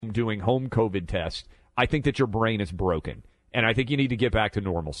from doing home COVID tests, I think that your brain is broken. And I think you need to get back to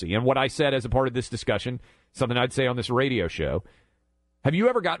normalcy. And what I said as a part of this discussion, something I'd say on this radio show, have you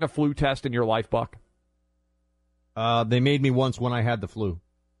ever gotten a flu test in your life, Buck? They made me once when I had the flu.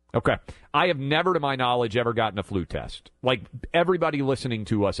 Okay. I have never, to my knowledge, ever gotten a flu test. Like everybody listening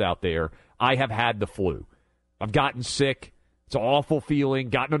to us out there, I have had the flu. I've gotten sick. It's an awful feeling.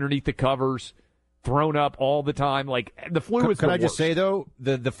 Gotten underneath the covers, thrown up all the time. Like the flu is the worst. Can I just say, though,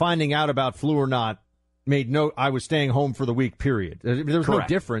 the finding out about flu or not made no, I was staying home for the week, period. There was Correct.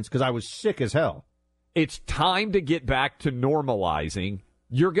 no difference because I was sick as hell. It's time to get back to normalizing.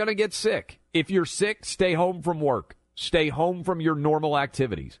 You're going to get sick. If you're sick, stay home from work. Stay home from your normal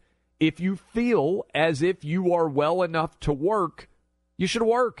activities. If you feel as if you are well enough to work, you should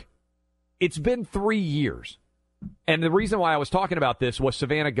work. It's been 3 years. And the reason why I was talking about this was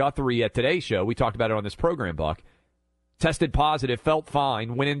Savannah Guthrie at Today's Show. We talked about it on this program, Buck. Tested positive, felt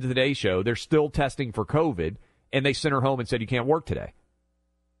fine, went into Today's Show. They're still testing for COVID, and they sent her home and said, you can't work today.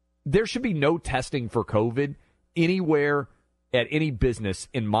 There should be no testing for COVID anywhere at any business,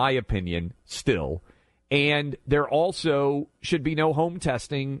 in my opinion, still. And there also should be no home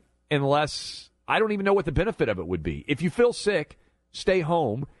testing unless, I don't even know what the benefit of it would be. If you feel sick, stay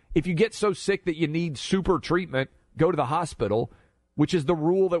home. If you get so sick that you need super treatment, go to the hospital, which is the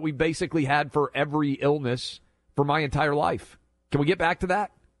rule that we basically had for every illness for my entire life. Can we get back to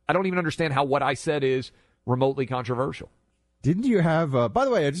that? I don't even understand how what I said is remotely controversial. Didn't you have, by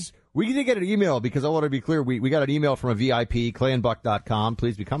the way, we did get an email because I want to be clear. We got an email from a VIP, clayandbuck.com.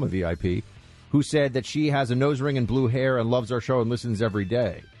 Please become a VIP. Who said that she has a nose ring and blue hair and loves our show and listens every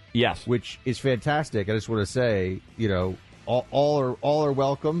day. Yes. Which is fantastic. I just want to say, you know, all are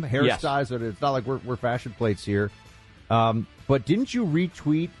welcome. Hairstyles, yes. It's not like we're fashion plates here. But didn't you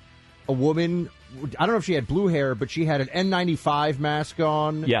retweet a woman, I don't know if she had blue hair, but she had an N95 mask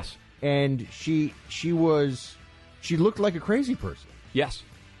on. Yes. And she looked like a crazy person. Yes.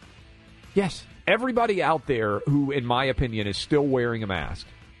 Yes. Everybody out there who, in my opinion, is still wearing a mask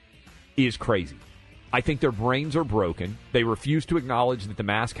is crazy. I think their brains are broken. They refuse to acknowledge that the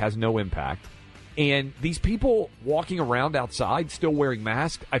mask has no impact. And these people walking around outside still wearing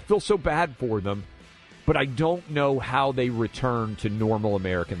masks, I feel so bad for them, but I don't know how they return to normal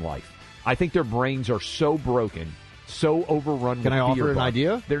American life. I think their brains are so broken, so overrun with fear. Can I offer an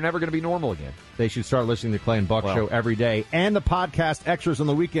idea? They're never going to be normal again. They should start listening to Clay and Buck Show every day and the podcast extras on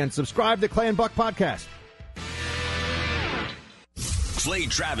the weekend. Subscribe to Clay and Buck Podcast. Clay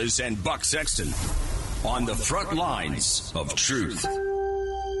Travis and Buck Sexton on the front lines of truth.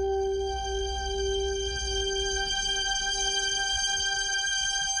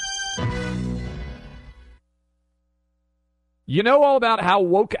 You know all about how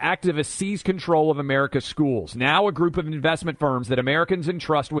woke activists seize control of America's schools. Now a group of investment firms that Americans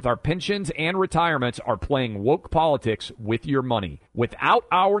entrust with our pensions and retirements are playing woke politics with your money without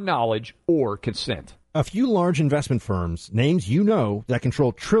our knowledge or consent. A few large investment firms, names you know, that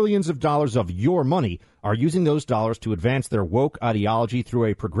control trillions of dollars of your money, are using those dollars to advance their woke ideology through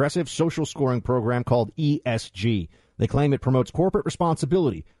a progressive social scoring program called ESG. They claim it promotes corporate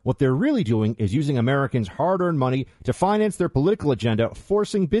responsibility. What they're really doing is using Americans' hard-earned money to finance their political agenda,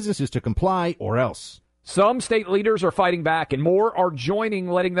 forcing businesses to comply or else. Some state leaders are fighting back, and more are joining,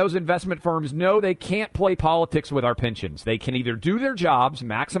 letting those investment firms know they can't play politics with our pensions. They can either do their jobs,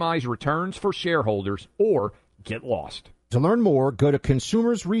 maximize returns for shareholders, or get lost. To learn more, go to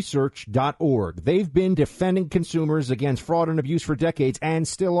consumersresearch.org. They've been defending consumers against fraud and abuse for decades and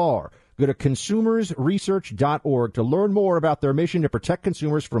still are. Go to consumersresearch.org to learn more about their mission to protect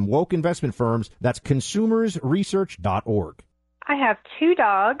consumers from woke investment firms. That's consumersresearch.org. I have two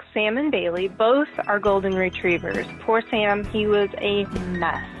dogs, Sam and Bailey. Both are golden retrievers. Poor Sam, he was a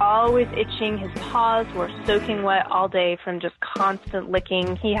mess. Always itching. His paws were soaking wet all day from just constant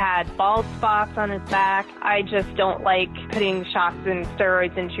licking. He had bald spots on his back. I just don't like putting shots and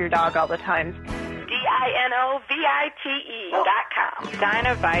steroids into your dog all the time. DINOVITE.com.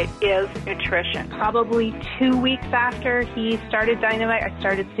 Dinovite is nutrition. Probably 2 weeks after he started Dinovite, I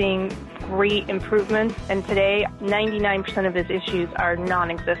started seeing great improvements, and today 99% of his issues are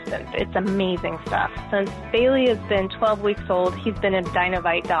non-existent. It's amazing stuff. Since Bailey has been 12 weeks old, he's been a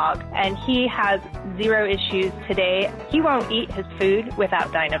Dinovite dog, and he has zero issues today. He won't eat his food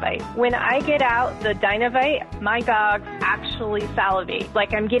without Dinovite. When I get out the Dinovite, my dogs actually salivate,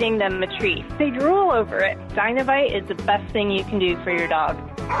 like I'm getting them a treat. They drool over it. Dinovite is the best thing you can do for your dog.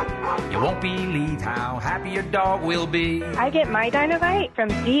 You won't believe how happy your dog will be. I get my Dinovite from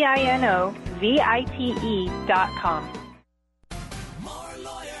DINOVITE.com. More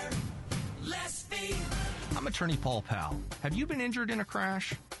lawyer, less fee. I'm attorney Paul Powell. Have you been injured in a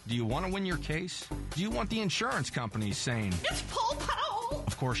crash? Do you want to win your case? Do you want the insurance companies saying, "It's Paul Powell"?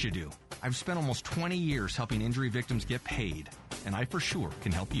 Of course you do. I've spent almost 20 years helping injury victims get paid, and I for sure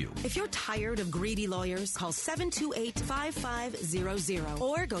can help you. If you're tired of greedy lawyers, call 728-5500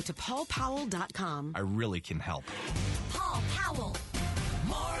 or go to paulpowell.com. I really can help. Paul Powell.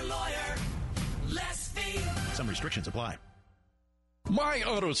 More lawyer, less fee. Some restrictions apply. My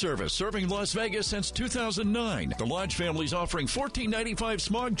Auto Service, serving Las Vegas since 2009. The Lodge family's offering $14.95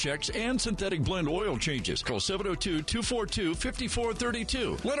 smog checks and synthetic blend oil changes. Call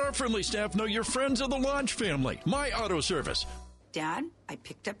 702-242-5432. Let our friendly staff know you're friends of the Lodge family. My Auto Service. Dad, I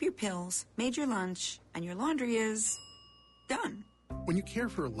picked up your pills, made your lunch, and your laundry is done. When you care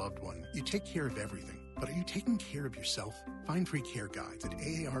for a loved one, you take care of everything. But are you taking care of yourself? Find free care guides at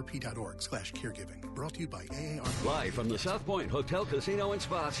aarp.org/caregiving. Brought to you by AARP. Live from the South Point Hotel, Casino, and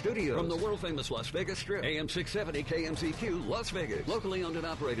Spa Studios. From the world-famous Las Vegas Strip. AM 670 KMCQ, Las Vegas. Locally owned and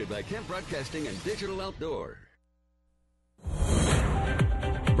operated by Kemp Broadcasting and Digital Outdoor.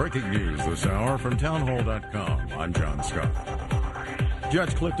 Breaking news this hour from townhall.com. I'm John Scott.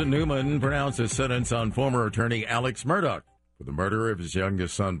 Judge Clifton Newman pronounced his sentence on former attorney Alex Murdaugh for the murder of his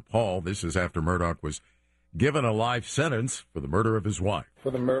youngest son, Paul. This is after Murdaugh was given a life sentence for the murder of his wife. For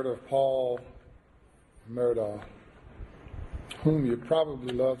the murder of Paul Murdaugh, whom you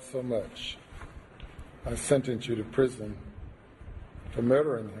probably loved so much, I sentence you to prison for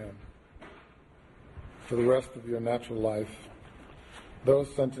murdering him for the rest of your natural life.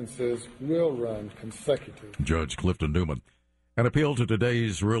 Those sentences will run consecutive. Judge Clifton Newman. An appeal to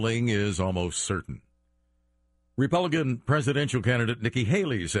today's ruling is almost certain. Republican presidential candidate Nikki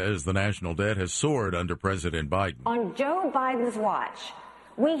Haley says the national debt has soared under President Biden. On Joe Biden's watch,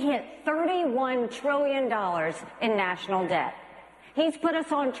 we hit $31 trillion in national debt. He's put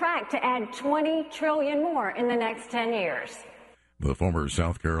us on track to add $20 trillion more in the next 10 years. The former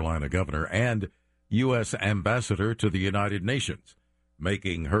South Carolina governor and U.S. ambassador to the United Nations,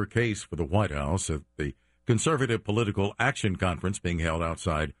 making her case for the White House at the Conservative Political Action Conference being held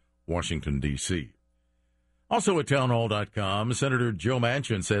outside Washington, D.C. Also at townhall.com, Senator Joe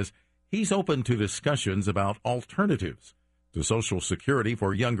Manchin says he's open to discussions about alternatives to Social Security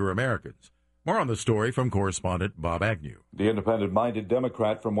for younger Americans. More on the story from correspondent Bob Agnew. The independent-minded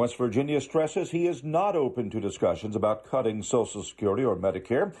Democrat from West Virginia stresses he is not open to discussions about cutting Social Security or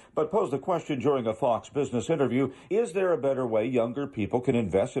Medicare, but posed the question during a Fox Business interview, is there a better way younger people can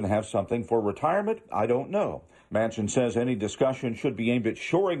invest and have something for retirement? I don't know. Manchin says any discussion should be aimed at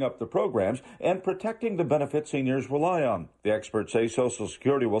shoring up the programs and protecting the benefits seniors rely on. The experts say Social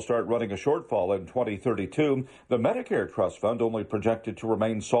Security will start running a shortfall in 2032. The Medicare Trust Fund only projected to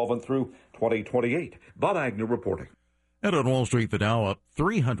remain solvent through 2028. Bob Agnew reporting. And on Wall Street, the Dow up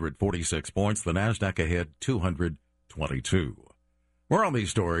 346 points, the NASDAQ ahead 222. More on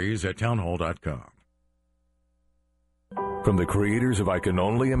these stories at townhall.com. From the creators of I Can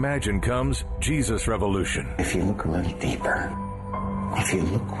Only Imagine comes Jesus Revolution. If you look a little deeper, if you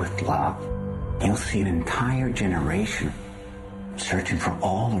look with love, you'll see an entire generation searching for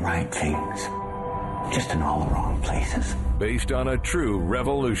all the right things, just in all the wrong places. Based on a true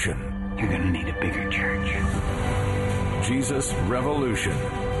revolution. You're going to need a bigger church. Jesus Revolution.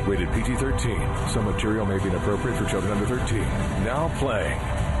 Rated PG-13. Some material may be inappropriate for children under 13. Now playing.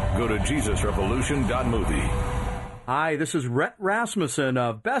 Go to JesusRevolution.movie. Hi, this is Rhett Rasmussen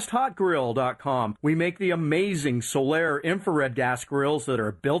of BestHotGrill.com. We make the amazing Solaire infrared gas grills that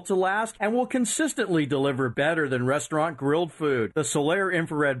are built to last and will consistently deliver better than restaurant grilled food. The Solaire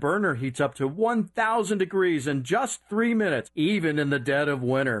infrared burner heats up to 1,000 degrees in just 3 minutes, even in the dead of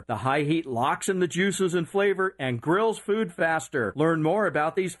winter. The high heat locks in the juices and flavor and grills food faster. Learn more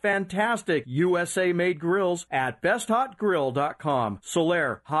about these fantastic USA-made grills at BestHotGrill.com.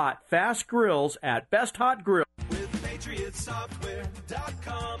 Solaire hot, fast grills at BestHotGrill.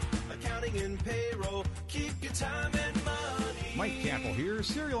 PatriotSoftware.com. Accounting and payroll. Keep your time and money. Mike Campbell here,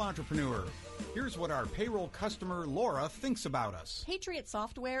 serial entrepreneur. Here's what our payroll customer, Laura, thinks about us. Patriot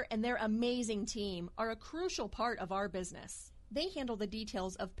Software and their amazing team are a crucial part of our business. They handle the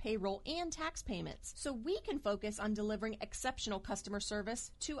details of payroll and tax payments, so we can focus on delivering exceptional customer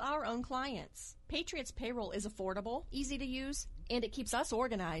service to our own clients. Patriot's payroll is affordable, easy to use, and it keeps us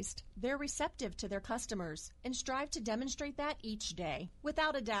organized. They're receptive to their customers and strive to demonstrate that each day.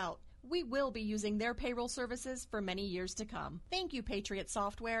 Without a doubt, we will be using their payroll services for many years to come. Thank you, Patriot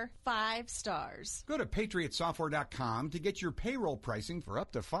Software. 5 stars. Go to PatriotSoftware.com to get your payroll pricing for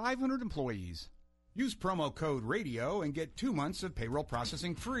up to 500 employees. Use promo code RADIO and get 2 months of payroll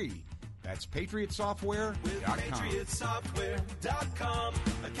processing free. That's PatriotSoftware.com. With PatriotSoftware.com.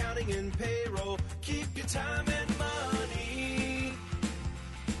 Accounting and payroll. Keep your time and money.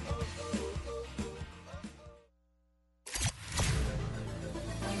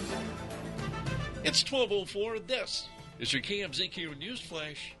 It's 12:04. This is your KMZQ News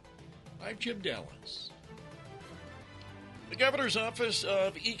Flash. I'm Jim Dallas. The Governor's Office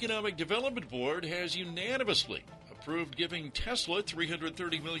of Economic Development Board has unanimously approved giving Tesla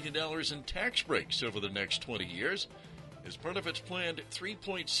 $330 million in tax breaks over the next 20 years as part of its planned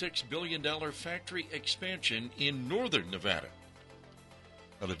 $3.6 billion factory expansion in northern Nevada.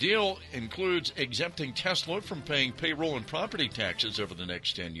 Now, the deal includes exempting Tesla from paying payroll and property taxes over the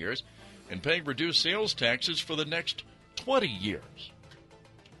next 10 years and paying reduced sales taxes for the next 20 years.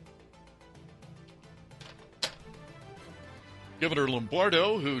 Governor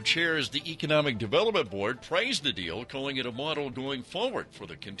Lombardo, who chairs the Economic Development Board, praised the deal, calling it a model going forward for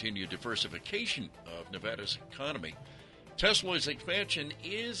the continued diversification of Nevada's economy. Tesla's expansion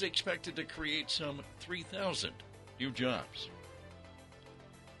is expected to create some 3,000 new jobs.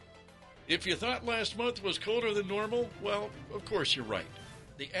 If you thought last month was colder than normal, well, of course you're right.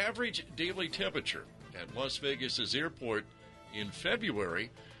 The average daily temperature at Las Vegas's airport in February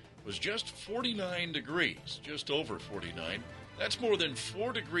was just 49 degrees, just over 49. That's more than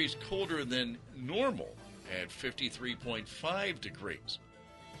 4 degrees colder than normal at 53.5 degrees.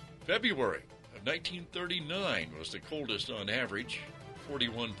 February of 1939 was the coldest on average,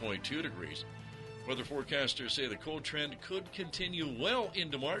 41.2 degrees. Weather forecasters say the cold trend could continue well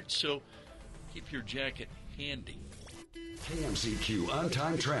into March, so keep your jacket handy. KMZQ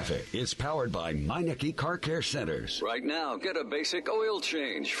On-Time Traffic is powered by Meineke Car Care Centers. Right now, get a basic oil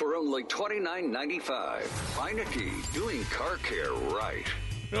change for only $29.95. Meineke, doing car care right.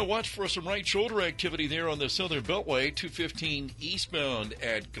 Now watch for some right shoulder activity there on the Southern Beltway, 215 eastbound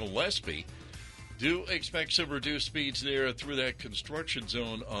at Gillespie. Do expect some reduced speeds there through that construction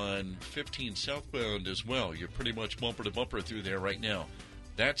zone on 15 southbound as well. You're pretty much bumper to bumper through there right now.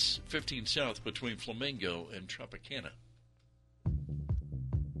 That's 15 south between Flamingo and Tropicana.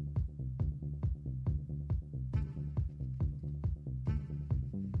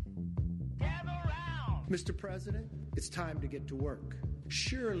 Mr. President, it's time to get to work.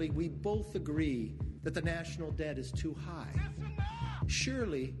 Surely we both agree that the national debt is too high.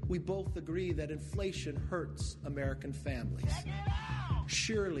 Surely we both agree that inflation hurts American families.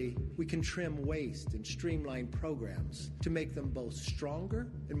 Surely we can trim waste and streamline programs to make them both stronger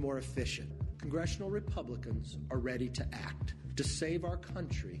and more efficient. Congressional Republicans are ready to act, to save our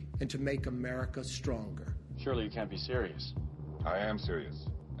country and to make America stronger. Surely you can't be serious. I am serious.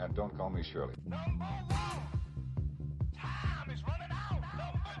 And don't call me Shirley.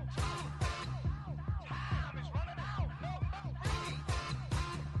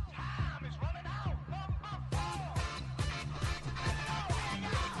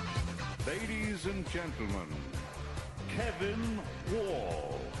 Ladies and gentlemen, Kevin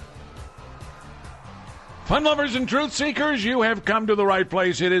Wall. Fun lovers and truth seekers, you have come to the right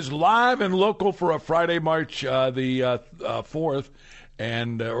place. It is live and local for a Friday, March the 4th.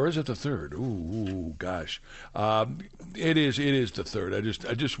 And or is it the 3rd? Ooh, gosh. It is the 3rd.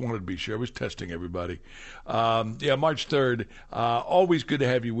 I just wanted to be sure. I was testing everybody. March 3rd. Always good to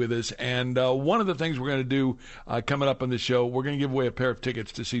have you with us. And one of the things we're going to do coming up on the show, we're going to give away a pair of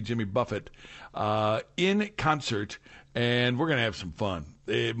tickets to see Jimmy Buffett in concert, and we're going to have some fun.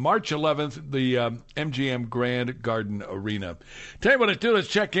 March 11th, the MGM Grand Garden Arena. Tell you what, let's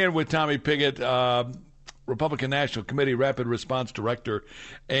check in with Tommy Pigott, Republican National Committee Rapid Response Director.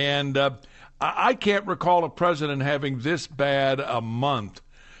 And I can't recall a president having this bad a month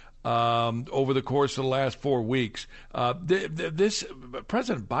over the course of the last 4 weeks. This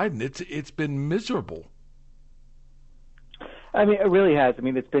President Biden, it's been miserable. I mean, it really has. I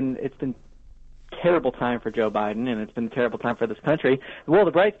mean, it's been terrible time for Joe Biden, and it's been a terrible time for this country. Well,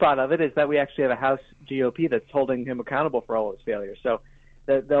 the bright spot of it is that we actually have a House GOP that's holding him accountable for all of his failures. So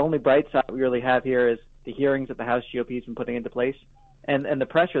the only bright side we really have here is the hearings that the House GOP has been putting into place, and the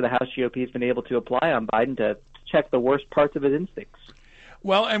pressure the House GOP has been able to apply on Biden to check the worst parts of his instincts.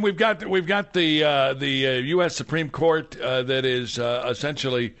 Well, and we've got the U.S. Supreme Court that is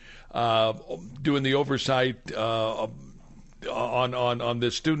essentially doing the oversight on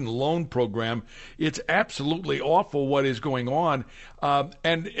this student loan program. It's absolutely awful what is going on.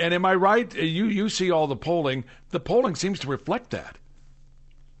 And am I right? You see all the polling. The polling seems to reflect that.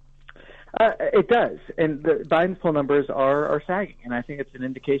 It does, and Biden's poll numbers are sagging, and I think it's an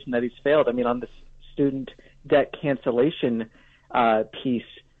indication that he's failed. I mean, on the student debt cancellation piece,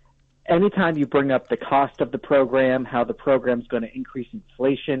 anytime you bring up the cost of the program, how the program's going to increase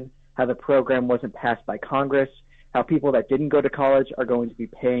inflation, how the program wasn't passed by Congress, how people that didn't go to college are going to be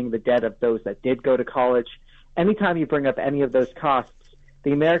paying the debt of those that did go to college, anytime you bring up any of those costs,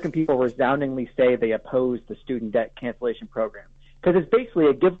 the American people resoundingly say they oppose the student debt cancellation program, because it's basically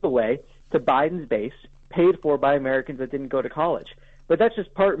a giveaway to Biden's base, paid for by Americans that didn't go to college. But that's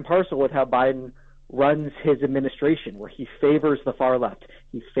just part and parcel with how Biden runs his administration, where he favors the far left.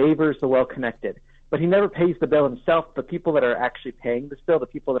 He favors the well-connected. But he never pays the bill himself. The people that are actually paying this bill, the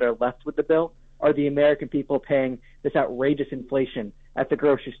people that are left with the bill, are the American people paying this outrageous inflation at the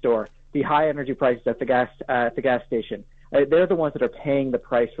grocery store, the high energy prices at the gas station. They're the ones that are paying the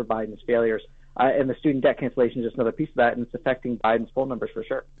price for Biden's failures. And the student debt cancellation is just another piece of that, and it's affecting Biden's poll numbers for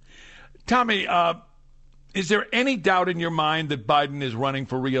sure. Tommy, is there any doubt in your mind that Biden is running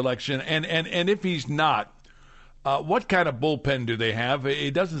for re-election? And if he's not, what kind of bullpen do they have?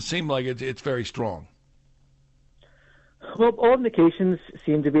 It doesn't seem like it's very strong. Well, all indications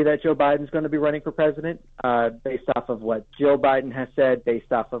seem to be that Joe Biden's going to be running for president, based off of what Joe Biden has said,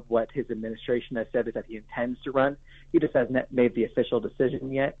 based off of what his administration has said is that he intends to run. He just hasn't made the official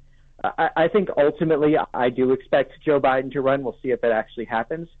decision yet. I think ultimately I do expect Joe Biden to run. We'll see if it actually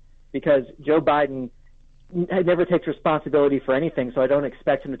happens, because Joe Biden never takes responsibility for anything, so I don't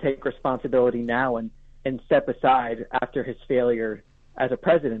expect him to take responsibility now and step aside after his failure as a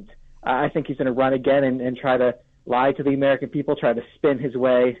president. I think he's going to run again and try to lie to the American people, try to spin his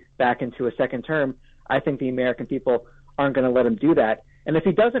way back into a second term. I think the American people aren't going to let him do that. And if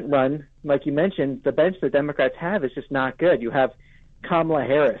he doesn't run, like you mentioned, the bench the Democrats have is just not good. You have Kamala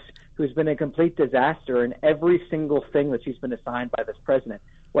Harris, who's been a complete disaster in every single thing that she's been assigned by this president,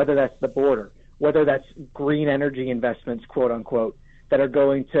 whether that's the border, whether that's green energy investments, quote unquote, that are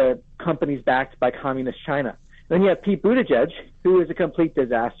going to companies backed by communist China. Then you have Pete Buttigieg, who is a complete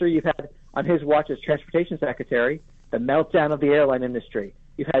disaster. You've had on his watch as transportation secretary the meltdown of the airline industry.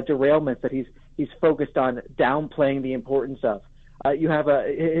 You've had derailments that he's focused on downplaying the importance of. You have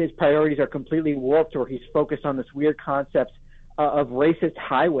his priorities are completely warped, or he's focused on this weird concept of racist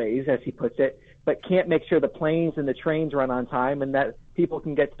highways, as he puts it, but can't make sure the planes and the trains run on time and that people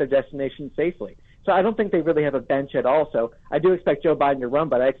can get to their destination safely. So I don't think they really have a bench at all. So I do expect Joe Biden to run,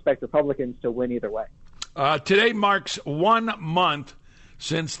 but I expect Republicans to win either way. Today marks 1 month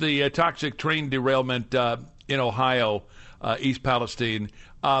since the toxic train derailment in Ohio, East Palestine.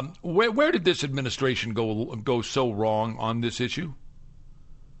 Where did this administration go so wrong on this issue?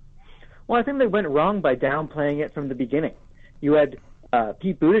 Well, I think they went wrong by downplaying it from the beginning. You had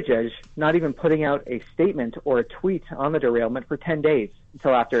Pete Buttigieg not even putting out a statement or a tweet on the derailment for 10 days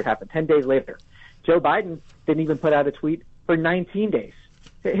until after it happened, 10 days later. Joe Biden didn't even put out a tweet for 19 days.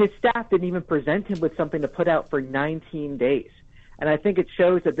 His staff didn't even present him with something to put out for 19 days. And I think it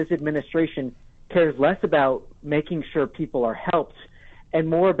shows that this administration cares less about making sure people are helped and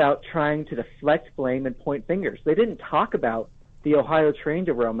more about trying to deflect blame and point fingers. They didn't talk about the Ohio train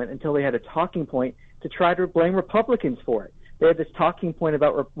derailment until they had a talking point to try to blame Republicans for it. They had this talking point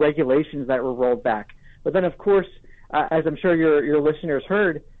about regulations that were rolled back. But then, of course, as I'm sure your listeners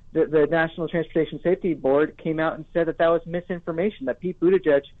heard, the National Transportation Safety Board came out and said that was misinformation, that Pete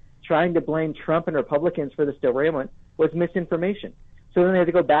Buttigieg trying to blame Trump and Republicans for this derailment was misinformation. So then they had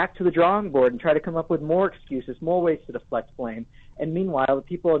to go back to the drawing board and try to come up with more excuses, more ways to deflect blame. And meanwhile, the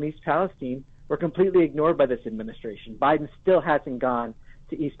people in East Palestine were completely ignored by this administration. Biden still hasn't gone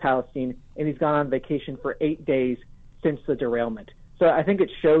to East Palestine, and he's gone on vacation for 8 days since the derailment. So I think it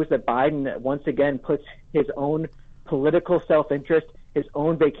shows that Biden once again puts his own political self-interest, his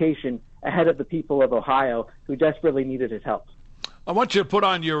own vacation ahead of the people of Ohio who desperately needed his help. I want you to put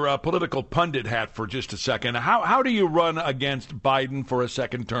on your political pundit hat for just a second. How do you run against Biden for a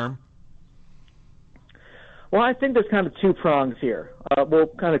second term? Well, I think there's kind of two prongs here.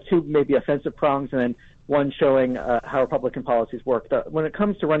 Kind of two maybe offensive prongs, and then one showing how Republican policies work. When it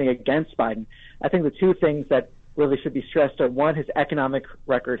comes to running against Biden, I think the two things that really should be stressed are, one, his economic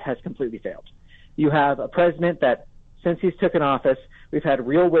record has completely failed. You have a president that, since he's taken office, we've had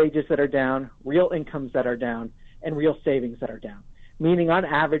real wages that are down, real incomes that are down, and real savings that are down. Meaning, on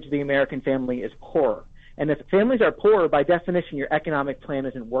average, the American family is poorer. And if families are poorer, by definition, your economic plan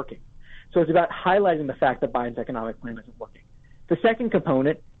isn't working. So it's about highlighting the fact that Biden's economic plan isn't working. The second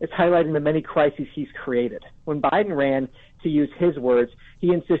component is highlighting the many crises he's created. When Biden ran, to use his words,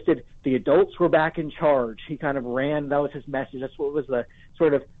 he insisted the adults were back in charge. He kind of ran, that was his message. That's what was the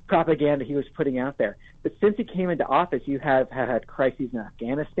sort of propaganda he was putting out there. But since he came into office, you have had crises in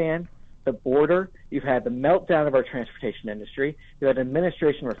Afghanistan, the border, you've had the meltdown of our transportation industry, you had an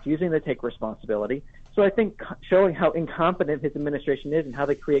administration refusing to take responsibility. So I think showing how incompetent his administration is and how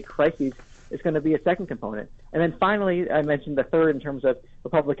they create crises is going to be a second component. And then finally, I mentioned the third in terms of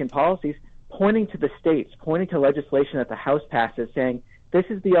Republican policies, pointing to the states, pointing to legislation that the House passes, saying this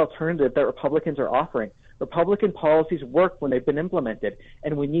is the alternative that Republicans are offering. Republican policies work when they've been implemented,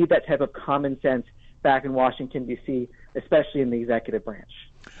 and we need that type of common sense back in Washington, D.C., especially in the executive branch.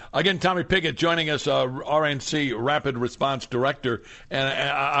 Again, Tommy Pickett joining us, RNC Rapid Response Director, and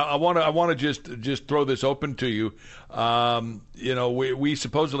I want to just throw this open to you. We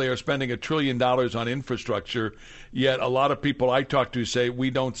supposedly are spending $1 trillion on infrastructure, yet a lot of people I talk to say we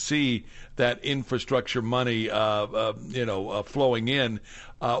don't see that infrastructure money, flowing in.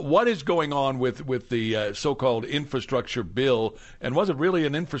 What is going on with the so-called infrastructure bill, and was it really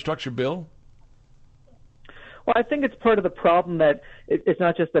an infrastructure bill? Well, I think it's part of the problem that it's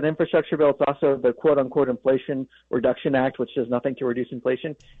not just an infrastructure bill, it's also the quote-unquote Inflation Reduction Act, which does nothing to reduce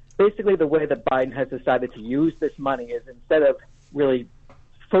inflation. Basically, the way that Biden has decided to use this money is instead of really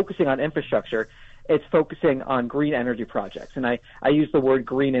focusing on infrastructure, it's focusing on green energy projects. And I use the word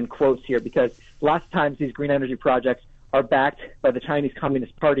green in quotes here because lots of times these green energy projects are backed by the Chinese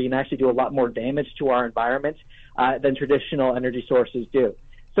Communist Party and actually do a lot more damage to our environment than traditional energy sources do.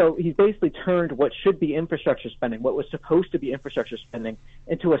 So he's basically turned what should be infrastructure spending, what was supposed to be infrastructure spending,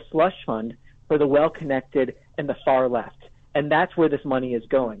 into a slush fund for the well-connected and the far left. And that's where this money is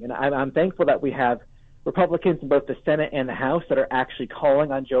going. And I'm thankful that we have Republicans in both the Senate and the House that are actually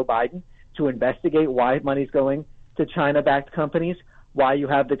calling on Joe Biden to investigate why money's going to China-backed companies, why you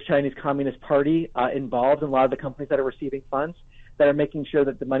have the Chinese Communist Party involved in a lot of the companies that are receiving funds, that are making sure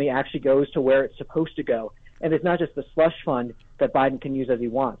that the money actually goes to where it's supposed to go. And it's not just the slush fund that Biden can use as he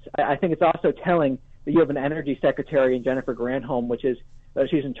wants. I think it's also telling that you have an energy secretary in Jennifer Granholm, which is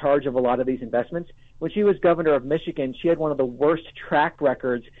she's in charge of a lot of these investments. When she was governor of Michigan, she had one of the worst track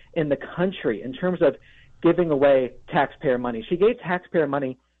records in the country in terms of giving away taxpayer money. She gave taxpayer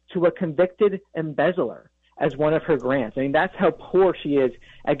money to a convicted embezzler as one of her grants. I mean, that's how poor she is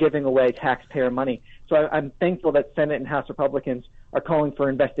at giving away taxpayer money. So I'm thankful that Senate and House Republicans are calling for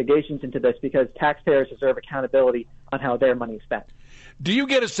investigations into this because taxpayers deserve accountability on how their money is spent. Do you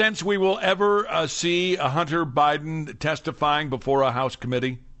get a sense we will ever see a Hunter Biden testifying before a House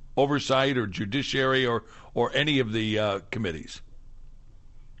committee, oversight or judiciary or any of the committees?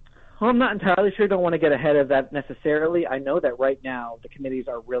 Well, I'm not entirely sure. Don't want to get ahead of that necessarily. I know that right now the committees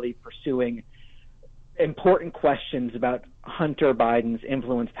are really pursuing important questions about Hunter Biden's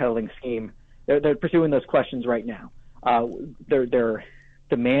influence peddling scheme. They're pursuing those questions right now. They're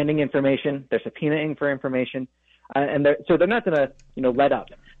demanding information. They're subpoenaing for information, and they're not going to let up.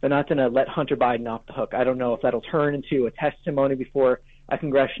 They're not going to let Hunter Biden off the hook. I don't know if that'll turn into a testimony before a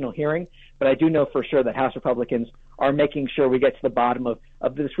congressional hearing, but I do know for sure that House Republicans are making sure we get to the bottom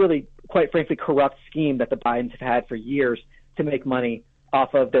of this really, quite frankly, corrupt scheme that the Bidens have had for years to make money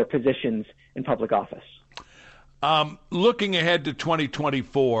off of their positions in public office. Looking ahead to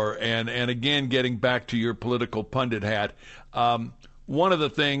 2024, and again, getting back to your political pundit hat, one of the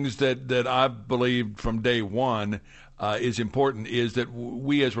things that I've believed from day one is important is that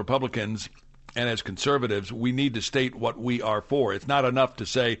we as Republicans and as conservatives, we need to state what we are for. It's not enough to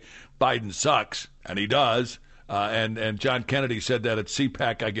say Biden sucks, and he does. And John Kennedy said that at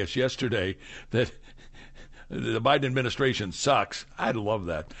CPAC, I guess, yesterday, that the Biden administration sucks. I love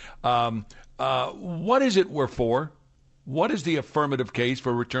that. What is it we're for? What is the affirmative case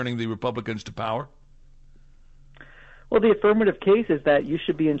for returning the Republicans to power? Well, the affirmative case is that you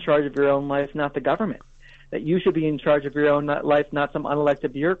should be in charge of your own life, not the government. That you should be in charge of your own life, not some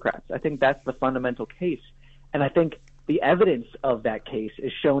unelected bureaucrats. I think that's the fundamental case. And I think the evidence of that case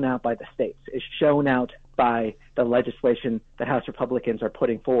is shown out by the states, is shown out by the legislation that House Republicans are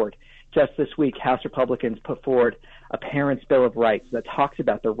putting forward. Just this week, House Republicans put forward a Parents' Bill of Rights that talks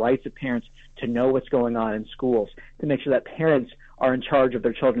about the rights of parents to know what's going on in schools, to make sure that parents are in charge of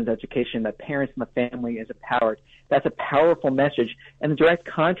their children's education, that parents and the family is empowered. That's a powerful message, and in direct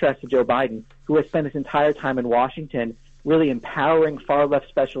contrast to Joe Biden, who has spent his entire time in Washington really empowering far-left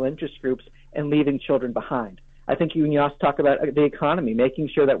special interest groups and leaving children behind. I think you also talk about the economy, making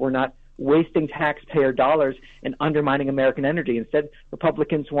sure that we're not wasting taxpayer dollars and undermining American energy. Instead,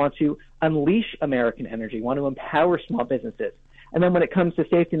 Republicans want to unleash American energy, want to empower small businesses. And then when it comes to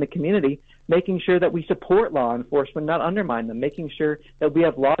safety in the community, making sure that we support law enforcement, not undermine them, making sure that we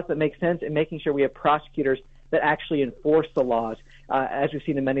have laws that make sense, and making sure we have prosecutors that actually enforce the laws. As we've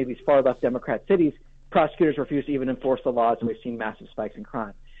seen in many of these far-left Democrat cities, prosecutors refuse to even enforce the laws, and we've seen massive spikes in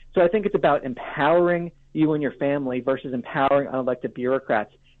crime. So I think it's about empowering you and your family versus empowering unelected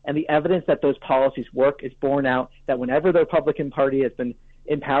bureaucrats. And the evidence that those policies work is borne out that whenever the Republican Party has been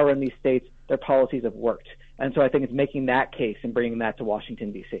in power in these states, their policies have worked. And so I think it's making that case and bringing that to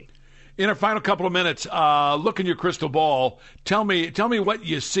Washington, D.C. In our final couple of minutes, look in your crystal ball. Tell me what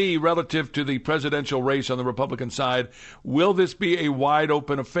you see relative to the presidential race on the Republican side. Will this be a wide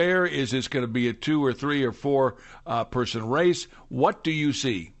open affair? Is this going to be a 2 or 3 or 4 person race? What do you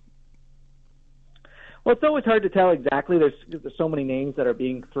see? Well, it's always hard to tell exactly. There's so many names that are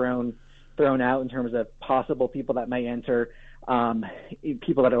being thrown out in terms of possible people that may enter,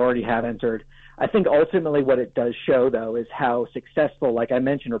 people that already have entered. I think ultimately what it does show, though, is how successful, like I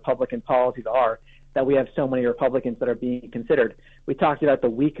mentioned, Republican policies are, that we have so many Republicans that are being considered. We talked about the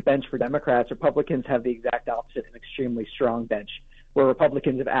weak bench for Democrats. Republicans have the exact opposite, an extremely strong bench, where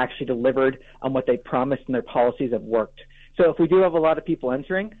Republicans have actually delivered on what they promised and their policies have worked. So if we do have a lot of people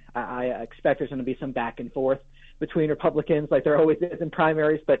entering, I expect there's going to be some back and forth between Republicans like there always is in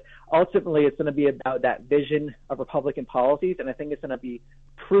primaries, but ultimately it's going to be about that vision of Republican policies, and I think it's going to be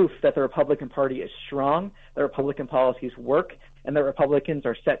proof that the Republican Party is strong, that Republican policies work, and that Republicans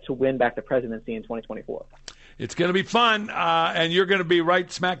are set to win back the presidency in 2024. It's going to be fun, and you're going to be right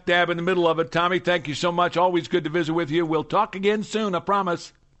smack dab in the middle of it. Tommy, thank you so much. Always good to visit with you. We'll talk again soon, I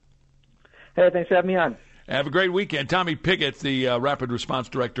promise. Hey, thanks for having me on. Have a great weekend. Tommy Pickett, the Rapid Response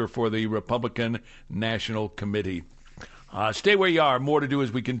Director for the Republican National Committee. Stay where you are. More to do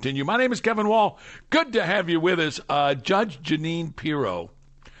as we continue. My name is Kevin Wall. Good to have you with us. Judge Jeanine Pirro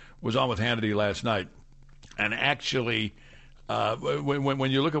was on with Hannity last night, and actually,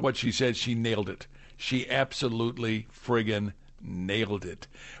 when you look at what she said, she nailed it. She absolutely friggin' nailed it.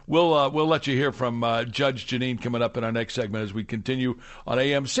 We'll let you hear from Judge Jeanine coming up in our next segment as we continue on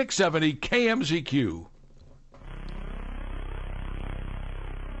AM 670 KMZQ.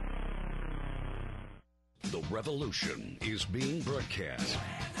 The Revolution is being broadcast.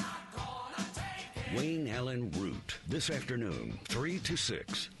 Wayne Allen Root, this afternoon, 3 to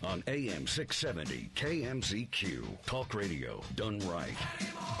 6 on AM 670 KMZQ. Talk radio done right.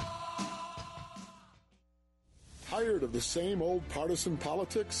 Tired of the same old partisan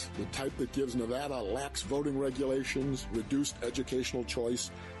politics? The type that gives Nevada lax voting regulations, reduced educational choice,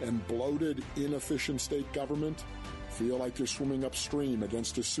 and bloated, inefficient state government? Feel like you're swimming upstream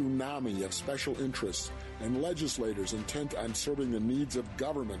against a tsunami of special interests and legislators intent on serving the needs of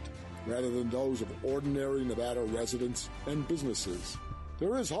government rather than those of ordinary Nevada residents and businesses.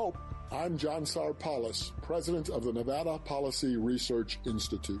 There is hope. I'm John Sarpallis, president of the Nevada Policy Research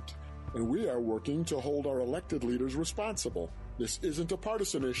Institute, and we are working to hold our elected leaders responsible. This isn't a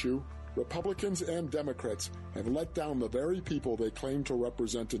partisan issue. Republicans and Democrats have let down the very people they claim to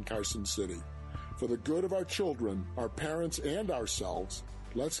represent in Carson City. For the good of our children, our parents, and ourselves,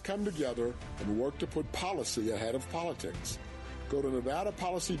 let's come together and work to put policy ahead of politics. Go to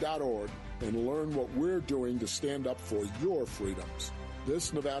nevadapolicy.org and learn what we're doing to stand up for your freedoms.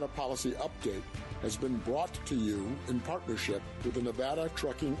 This Nevada Policy Update has been brought to you in partnership with the Nevada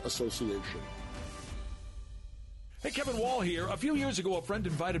Trucking Association. Hey, Kevin Wall here. A few years ago, a friend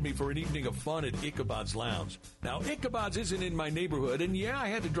invited me for an evening of fun at Ichabod's Lounge. Now, Ichabod's isn't in my neighborhood, and yeah, I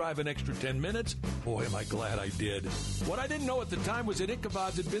had to drive an extra 10 minutes. Boy, am I glad I did. What I didn't know at the time was that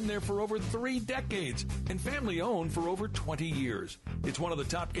Ichabod's had been there for over 3 decades and family-owned for over 20 years. It's one of the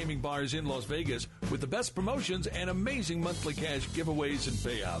top gaming bars in Las Vegas with the best promotions and amazing monthly cash giveaways and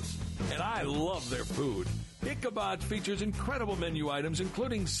payouts. And I love their food. Ichabod's features incredible menu items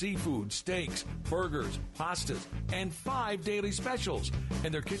including seafood, steaks, burgers, pastas, and 5 daily specials.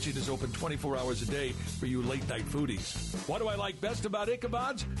 And their kitchen is open 24 hours a day for you late-night foodies. What do I like best about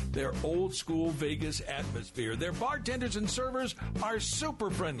Ichabod's? Their old-school Vegas atmosphere. Their bartenders and servers are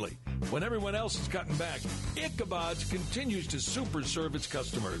super friendly. When everyone else is cutting back, Ichabod's continues to super serve its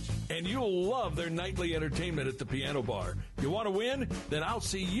customers. And you'll love their nightly entertainment at the piano bar. You want to win? Then I'll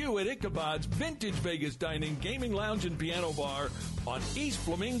see you at Ichabod's Vintage Vegas Dining, Gaming Lounge, and Piano Bar on East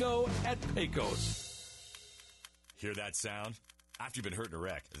Flamingo at Pecos. Hear that sound? After you've been hurt in a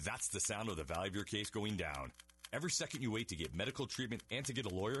wreck, that's the sound of the value of your case going down. Every second you wait to get medical treatment and to get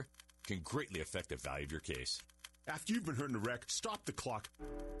a lawyer can greatly affect the value of your case. After you've been hurt in a wreck, stop the clock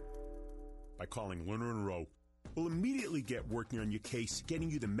by calling Lerner & Rowe. We'll immediately get working on your case,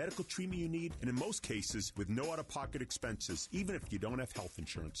 getting you the medical treatment you need, and in most cases, with no out-of-pocket expenses, even if you don't have health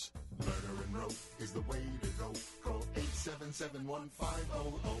insurance. Lerner & Rowe is the way to go. Call 877-1500.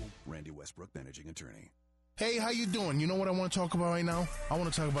 Randy Westbrook, managing attorney. Hey, how you doing? You know what I want to talk about right now? I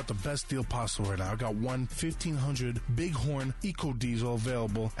want to talk about the best deal possible right now. I got one 1500 Bighorn Eco Diesel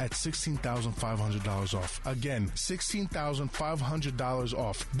available at $16,500 off. Again, $16,500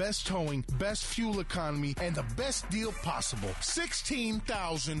 off. Best towing, best fuel economy, and the best deal possible.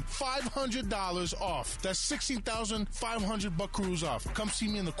 $16,500 off. That's 16,500 buckaroos off. Come see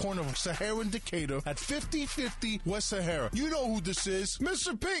me in the corner of Sahara and Decatur at 5050 West Sahara. You know who this is.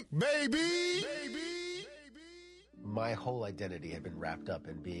 Mr. Pink, baby! My whole identity had been wrapped up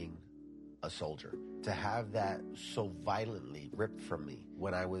in being a soldier. To have that so violently ripped from me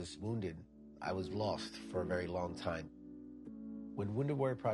when I was wounded, I was lost for a very long time. When Wounded Warrior Project